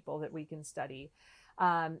 million people that we can study.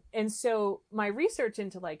 And so my research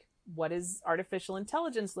into like, what does artificial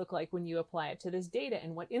intelligence look like when you apply it to this data,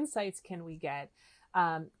 and what insights can we get,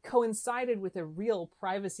 coincided with a real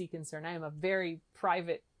privacy concern. I am a very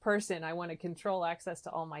private person. I want to control access to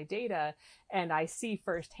all my data. And I see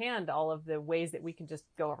firsthand all of the ways that we can just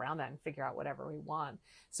go around that and figure out whatever we want.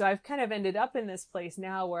 So I've kind of ended up in this place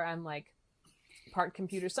now where I'm like part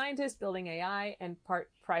computer scientist building AI and part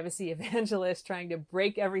privacy evangelist trying to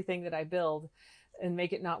break everything that I build and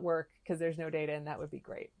make it not work because there's no data, and that would be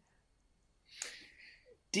great.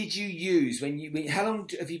 Did you use how long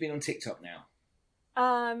have you been on TikTok now?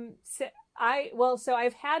 So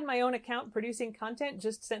I've had my own account producing content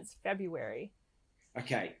just since February.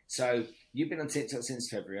 Okay, so you've been on TikTok since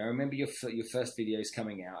February. I remember your first videos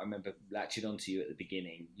coming out. I remember latching onto you at the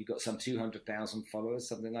beginning. You got some 200,000 followers,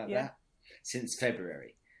 something like that, since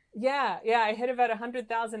February. Yeah, I hit about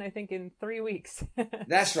 100,000, I think, in 3 weeks.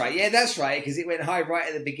 That's right. Yeah, that's right, because it went high right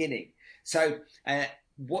at the beginning. So,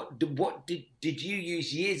 what did you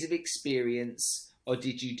use years of experience, or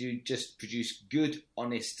did you just produce good,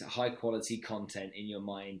 honest, high quality content in your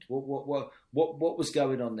mind? What was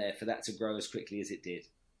going on there for that to grow as quickly as it did?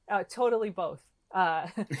 Totally both.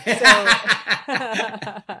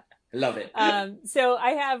 Love it. So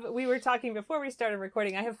we were talking before we started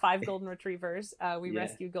recording, I have 5 golden retrievers. We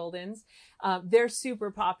rescue Goldens. They're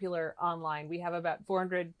super popular online. We have about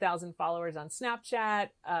 400,000 followers on Snapchat,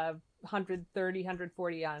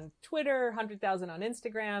 140 on Twitter, 100,000 on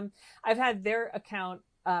Instagram. I've had their account,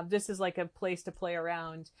 this is like a place to play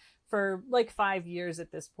around, for like 5 years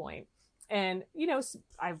at this point. And,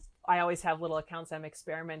 I always have little accounts I'm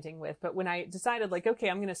experimenting with. But when I decided like,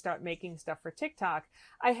 okay, I'm going to start making stuff for TikTok,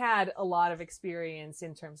 I had a lot of experience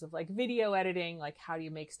in terms of like video editing, like how do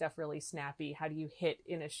you make stuff really snappy? How do you hit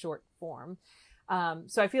in a short form?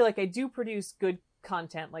 So I feel like I do produce good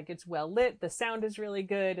content, like it's well lit, the sound is really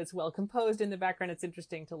good, it's well composed in the background, it's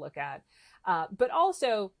interesting to look at. But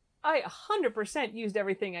also, I 100% used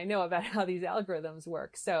everything I know about how these algorithms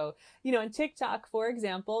work. So, in TikTok, for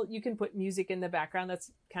example, you can put music in the background.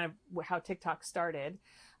 That's kind of how TikTok started.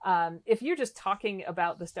 If you're just talking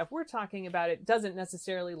about the stuff we're talking about, it doesn't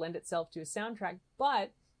necessarily lend itself to a soundtrack.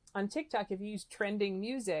 But on TikTok, if you use trending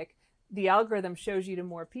music, the algorithm shows you to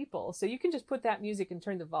more people. So you can just put that music and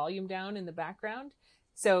turn the volume down in the background.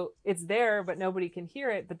 So it's there, but nobody can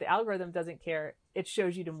hear it, but the algorithm doesn't care. It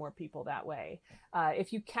shows you to more people that way.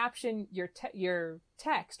 If you caption your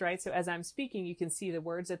text, right? So as I'm speaking, you can see the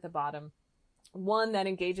words at the bottom. One, that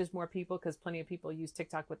engages more people because plenty of people use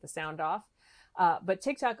TikTok with the sound off. But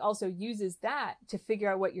TikTok also uses that to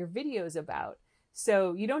figure out what your video is about.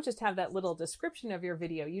 So you don't just have that little description of your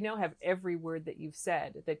video, you now have every word that you've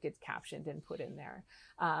said that gets captioned and put in there.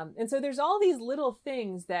 And so there's all these little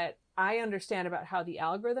things that I understand about how the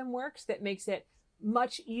algorithm works that makes it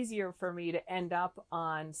much easier for me to end up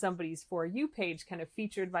on somebody's For You page kind of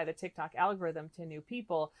featured by the TikTok algorithm to new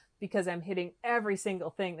people, because I'm hitting every single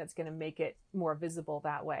thing that's going to make it more visible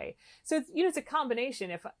that way. So it's, it's a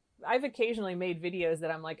combination. If I've occasionally made videos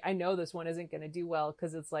that I'm like, I know this one isn't going to do well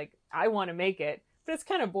because it's like, I want to make it, but it's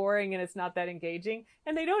kind of boring and it's not that engaging,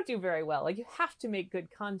 and they don't do very well. Like, you have to make good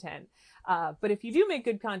content. But if you do make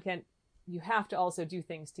good content, you have to also do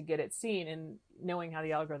things to get it seen, and knowing how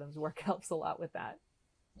the algorithms work helps a lot with that.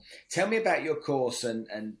 Tell me about your course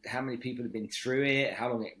and how many people have been through it, how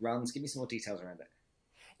long it runs. Give me some more details around it.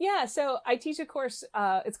 Yeah, so I teach a course,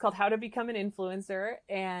 it's called How to Become an Influencer,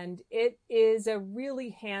 and it is a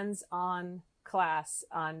really hands-on class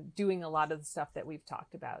on doing a lot of the stuff that we've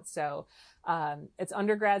talked about. So it's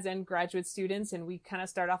undergrads and graduate students, and we kind of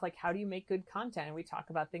start off like, how do you make good content? And we talk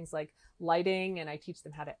about things like lighting, and I teach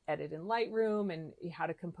them how to edit in Lightroom and how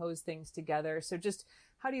to compose things together. So just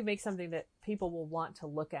how do you make something that people will want to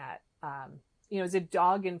look at? As a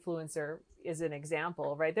dog influencer is an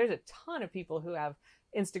example, right? There's a ton of people who have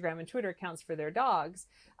Instagram and Twitter accounts for their dogs.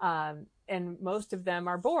 And most of them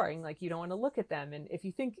are boring. Like, you don't want to look at them. And if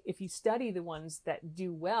you study the ones that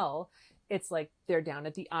do well, it's like they're down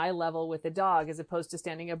at the eye level with the dog, as opposed to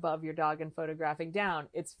standing above your dog and photographing down.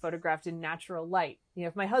 It's photographed in natural light.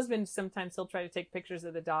 If my husband, sometimes he'll try to take pictures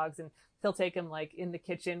of the dogs, and he'll take them like in the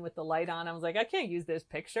kitchen with the light on. I was like, I can't use this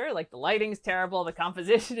picture. Like, the lighting's terrible. The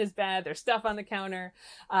composition is bad. There's stuff on the counter.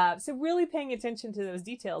 So really paying attention to those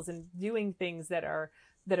details and doing things that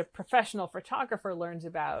a professional photographer learns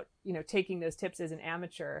about, taking those tips as an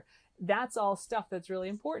amateur. That's all stuff that's really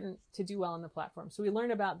important to do well on the platform. So we learn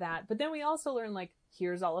about that, but then we also learn, like,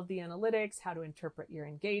 here's all of the analytics, how to interpret your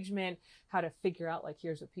engagement, how to figure out, like,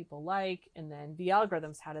 here's what people like, and then the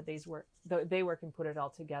algorithms, how do they work and put it all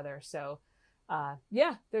together. So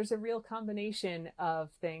there's a real combination of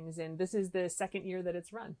things, and this is the second year that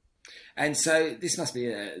it's run. And so this must be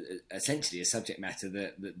essentially a subject matter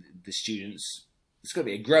that the students, it's got to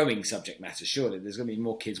be a growing subject matter, surely. There's going to be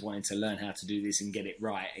more kids wanting to learn how to do this and get it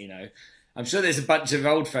right, I'm sure there's a bunch of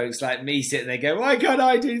old folks like me sitting there going, why can't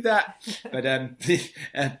I do that? But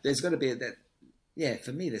there's got to be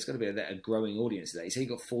for me, there's got to be a growing audience today. So you've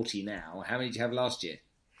got 40 now. How many did you have last year?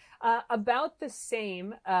 About the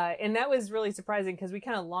same. And that was really surprising because we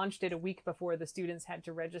kind of launched it a week before the students had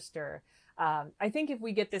to register. I think if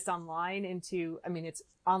we get this online it's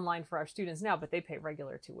online for our students now, but they pay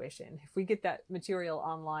regular tuition. If we get that material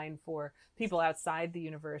online for people outside the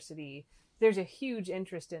university, there's a huge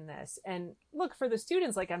interest in this. And look, for the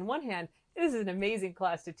students, like, on one hand, this is an amazing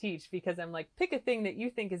class to teach, because I'm like, pick a thing that you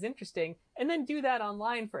think is interesting and then do that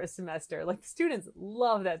online for a semester. Like, the students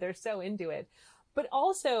love that. They're so into it. But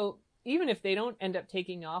also, even if they don't end up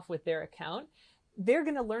taking off with their account, they're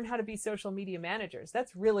going to learn how to be social media managers.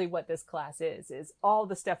 That's really what this class is all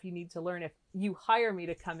the stuff you need to learn if you hire me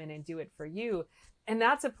to come in and do it for you. And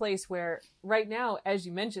that's a place where right now, as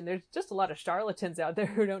you mentioned, there's just a lot of charlatans out there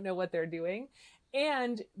who don't know what they're doing.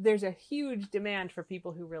 And there's a huge demand for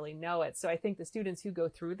people who really know it. So I think the students who go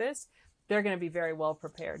through this, they're going to be very well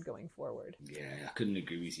prepared going forward. Yeah, I couldn't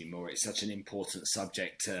agree with you more. It's such an important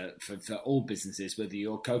subject for all businesses, whether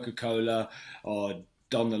you're Coca-Cola or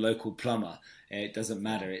Don the local plumber. It doesn't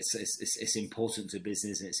matter. It's important to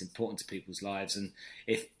business, and it's important to people's lives. And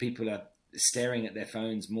if people are staring at their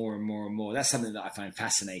phones more and more and more, that's something that I find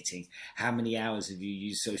fascinating. How many hours have you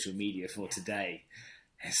used social media for today?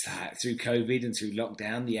 It's like, through COVID and through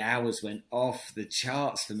lockdown, the hours went off the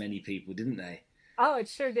charts for many people, didn't they? Oh, it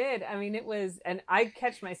sure did. I mean, it was, and I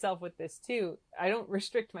catch myself with this too. I don't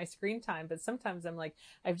restrict my screen time, but sometimes I'm like,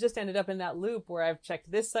 I've just ended up in that loop where I've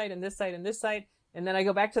checked this site and this site and this site, and then I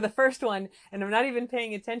go back to the first one and I'm not even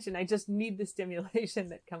paying attention. I just need the stimulation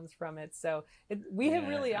that comes from it. So we have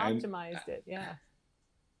really optimized it. Yeah.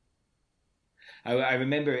 I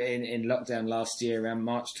remember in lockdown last year around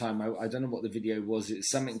March time, I don't know what the video was. It was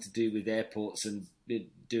something to do with airports and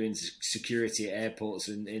doing security at airports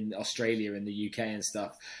in Australia and the UK and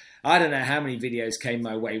stuff. I don't know how many videos came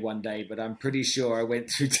my way one day, but I'm pretty sure I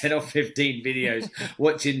went through 10 or 15 videos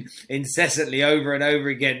watching incessantly over and over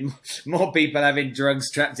again more people having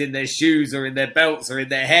drugs trapped in their shoes or in their belts or in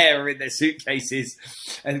their hair or in their suitcases,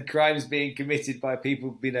 and crimes being committed by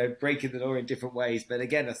people, breaking the law in different ways. But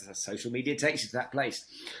again, social media takes you to that place.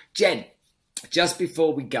 Jen, just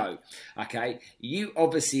before we go, okay, you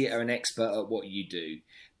obviously are an expert at what you do.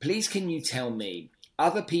 Please, can you tell me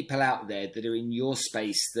other people out there that are in your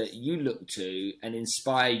space that you look to and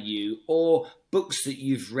inspire you, or books that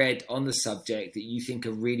you've read on the subject that you think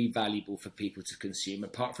are really valuable for people to consume,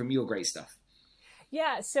 apart from your great stuff?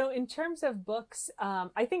 Yeah, so in terms of books,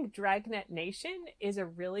 I think Dragnet Nation is a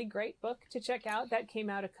really great book to check out. That came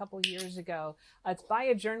out a couple years ago. It's by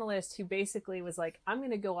a journalist who basically was like, I'm going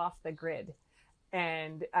to go off the grid,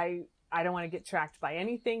 and I don't want to get tracked by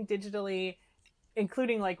anything digitally,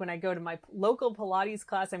 including like when I go to my local Pilates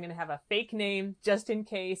class, I'm going to have a fake name just in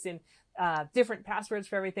case, and different passwords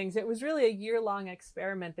for everything. So it was really a year-long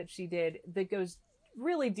experiment that she did that goes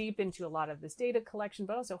really deep into a lot of this data collection,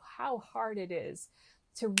 but also how hard it is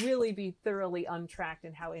to really be thoroughly untracked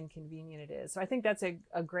and how inconvenient it is. So I think that's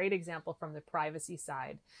a great example from the privacy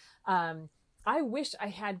side. I wish I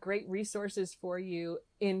had great resources for you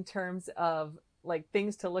in terms of like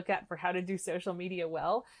things to look at for how to do social media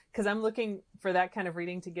well, because I'm looking for that kind of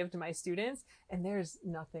reading to give to my students, and there's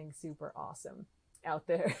nothing super awesome out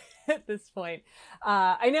there at this point.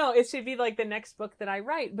 I know it should be like the next book that I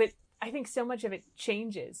write, but I think so much of it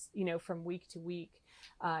changes, from week to week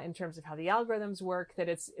in terms of how the algorithms work, that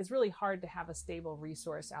it's really hard to have a stable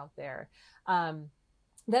resource out there.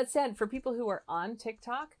 That said, for people who are on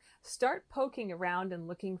TikTok, start poking around and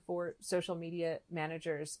looking for social media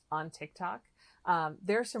managers on TikTok.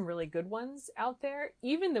 There are some really good ones out there,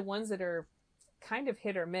 even the ones that are kind of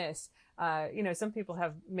hit or miss. Some people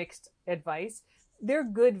have mixed advice. Their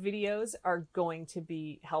good videos are going to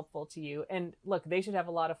be helpful to you. And look, they should have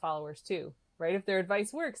a lot of followers too, right? If their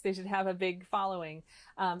advice works, they should have a big following.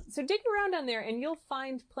 So dig around on there and you'll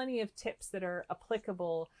find plenty of tips that are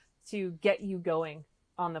applicable to get you going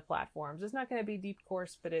on the platforms. It's not going to be deep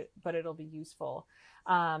course, but it'll be useful.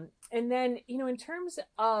 And then, in terms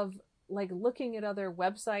of like looking at other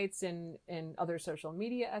websites and other social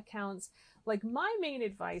media accounts, like my main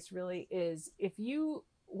advice really is, if you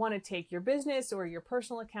want to take your business or your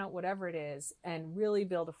personal account, whatever it is, and really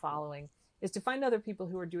build a following, is to find other people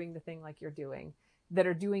who are doing the thing like you're doing, that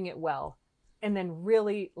are doing it well, and then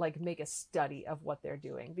really like make a study of what they're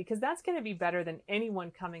doing, because that's going to be better than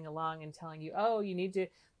anyone coming along and telling you, oh, you need to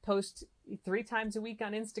post 3 times a week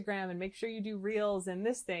on Instagram and make sure you do reels and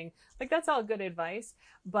this thing. Like, that's all good advice,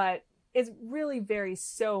 but it really varies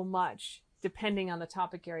so much depending on the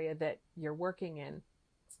topic area that you're working in.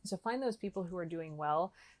 So find those people who are doing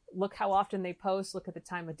well. Look how often they post, look at the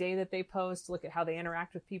time of day that they post, look at how they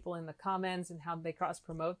interact with people in the comments and how they cross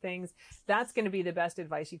promote things. That's going to be the best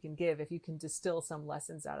advice you can give if you can distill some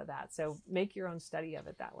lessons out of that. So make your own study of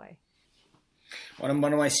it that way. One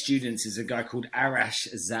of my students is a guy called Arash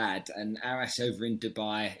Zad, and Arash over in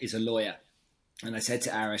Dubai is a lawyer. And I said to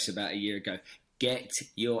Arash about a year ago, get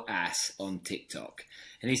your ass on TikTok.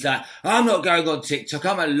 And he's like, I'm not going on TikTok.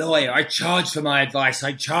 I'm a lawyer. I charge for my advice.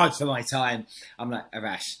 I charge for my time. I'm like,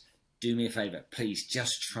 Arash, do me a favor. Please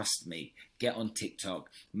just trust me. Get on TikTok,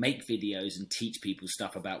 make videos and teach people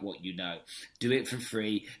stuff about what you know. Do it for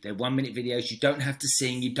free. They're 1-minute videos. You don't have to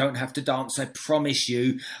sing. You don't have to dance. I promise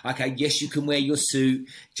you. Okay, yes, you can wear your suit.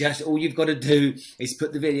 Just all you've got to do is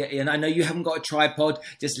put the video in. I know you haven't got a tripod.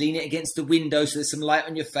 Just lean it against the window so there's some light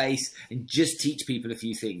on your face and just teach people a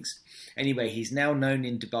few things. Anyway, he's now known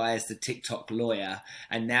in Dubai as the TikTok lawyer,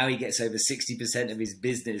 and now he gets over 60% of his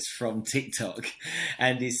business from TikTok.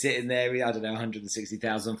 And he's sitting there, I don't know,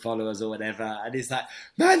 160,000 followers or whatever. And it's like,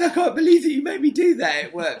 man, I can't believe that you made me do that.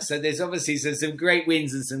 It works. So there's obviously some great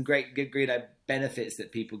wins and some great benefits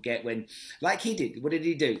that people get when, like he did. What did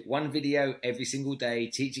he do? 1 video every single day,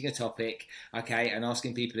 teaching a topic, okay, and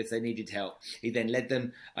asking people if they needed help. He then led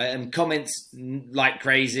them comments like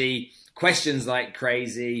crazy, questions like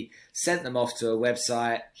crazy, sent them off to a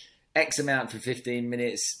website, X amount for 15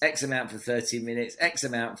 minutes, X amount for 30 minutes, X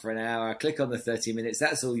amount for an hour, click on the 30 minutes,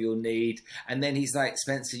 that's all you'll need. And then he's like,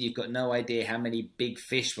 Spencer, you've got no idea how many big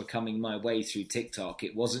fish were coming my way through TikTok.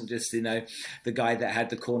 It wasn't just, the guy that had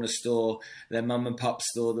the corner store, the mum and pop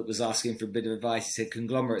store that was asking for a bit of advice. He said,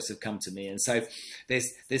 conglomerates have come to me. And so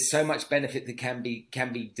there's so much benefit that can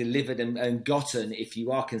be delivered and gotten if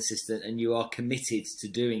you are consistent and you are committed to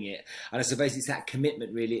doing it. And I suppose it's that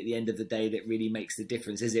commitment really at the end of the day that really makes the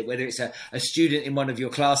difference, is it? Whether it's a student in one of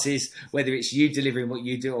your classes, whether it's you delivering what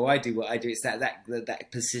you do or I do what I do, it's that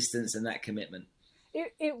persistence and that commitment.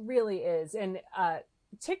 It really is. And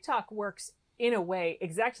TikTok works in a way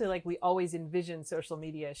exactly like we always envision social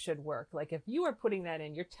media should work. Like if you are putting that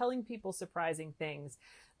in, you're telling people surprising things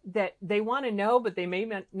that they want to know, but they may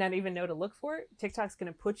not even know to look for it. TikTok's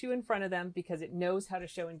going to put you in front of them because it knows how to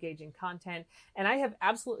show engaging content. And I have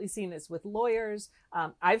absolutely seen this with lawyers.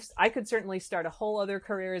 I could certainly start a whole other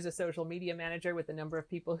career as a social media manager with the number of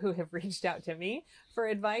people who have reached out to me for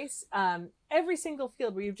advice. Every single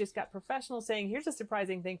field where you've just got professionals saying, here's a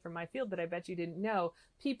surprising thing from my field that I bet you didn't know.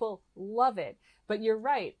 People love it. But you're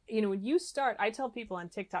right. When you start, I tell people on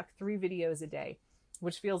TikTok 3 videos a day,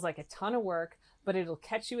 which feels like a ton of work, but it'll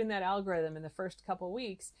catch you in that algorithm in the first couple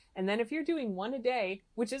weeks. And then if you're doing 1 a day,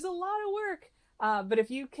 which is a lot of work, but if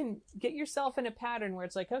you can get yourself in a pattern where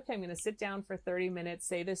it's like, okay, I'm going to sit down for 30 minutes,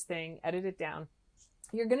 say this thing, edit it down,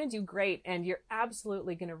 you're going to do great. And you're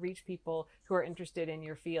absolutely going to reach people who are interested in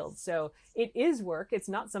your field. So it is work. It's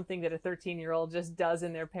not something that a 13-year-old just does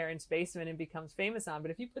in their parents' basement and becomes famous on. But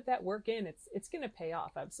if you put that work in, it's going to pay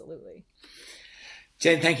off. Absolutely.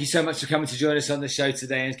 Jen, thank you so much for coming to join us on the show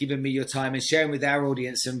today and giving me your time and sharing with our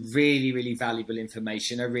audience some really, really valuable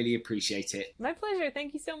information. I really appreciate it. My pleasure.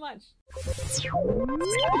 Thank you so much.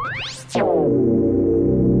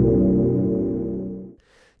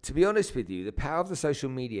 To be honest with you, the power of the social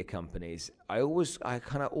media companies, I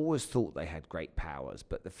kind of always thought they had great powers,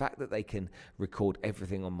 but the fact that they can record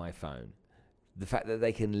everything on my phone, the fact that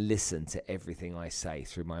they can listen to everything I say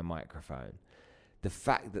through my microphone, the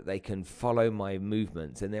fact that they can follow my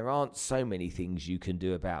movements, and there aren't so many things you can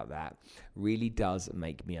do about that, really does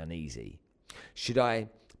make me uneasy. Should I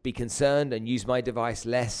be concerned and use my device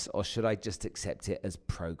less, or should I just accept it as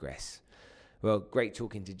progress? Well, great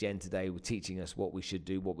talking to Jen today, teaching us what we should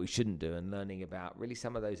do, what we shouldn't do, and learning about really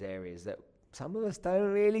some of those areas that some of us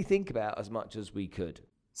don't really think about as much as we could.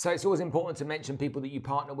 So it's always important to mention people that you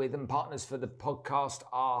partner with, and partners for the podcast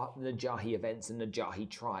are Najahi Events and Najahi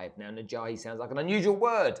Tribe. Now, Najahi sounds like an unusual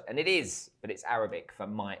word, and it is, but it's Arabic for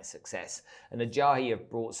my success. And Najahi have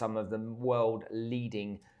brought some of the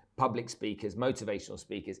world-leading public speakers, motivational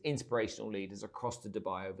speakers, inspirational leaders across to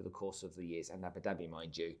Dubai over the course of the years, and Abu Dhabi,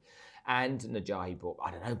 mind you. And Najahi brought,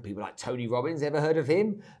 people like Tony Robbins, ever heard of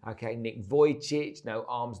him? Okay, Nick Vujicic, no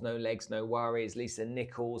arms, no legs, no worries, Lisa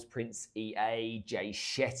Nichols, Prince EA, Jay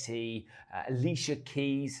Shetty, Alicia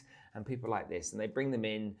Keys, and people like this. And they bring them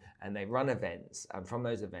in and they run events. And from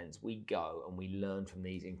those events, we go and we learn from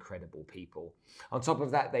these incredible people. On top of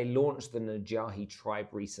that, they launched the Najahi Tribe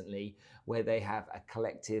recently, where they have a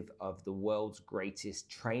collective of the world's greatest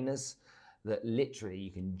trainers that literally you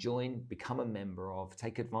can join, become a member of,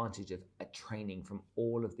 take advantage of a training from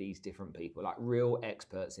all of these different people, like real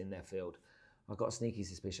experts in their field. I've got a sneaky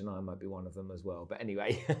suspicion I might be one of them as well. But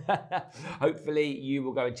anyway, hopefully you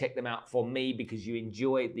will go and check them out for me because you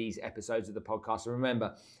enjoy these episodes of the podcast. And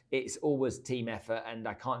remember, it's always team effort and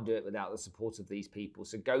I can't do it without the support of these people.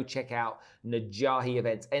 So go check out Najahi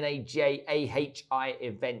Events, Najahi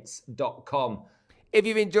events.com. If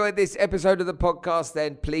you've enjoyed this episode of the podcast,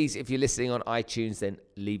 then please, if you're listening on iTunes, then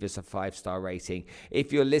leave us a 5-star rating.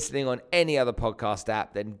 If you're listening on any other podcast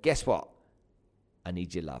app, then guess what? I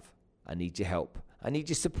need your love. I need your help. I need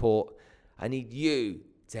your support. I need you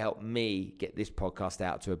to help me get this podcast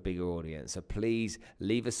out to a bigger audience. So please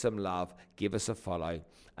leave us some love, give us a follow,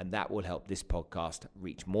 and that will help this podcast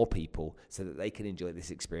reach more people so that they can enjoy this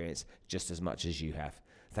experience just as much as you have.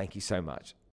 Thank you so much.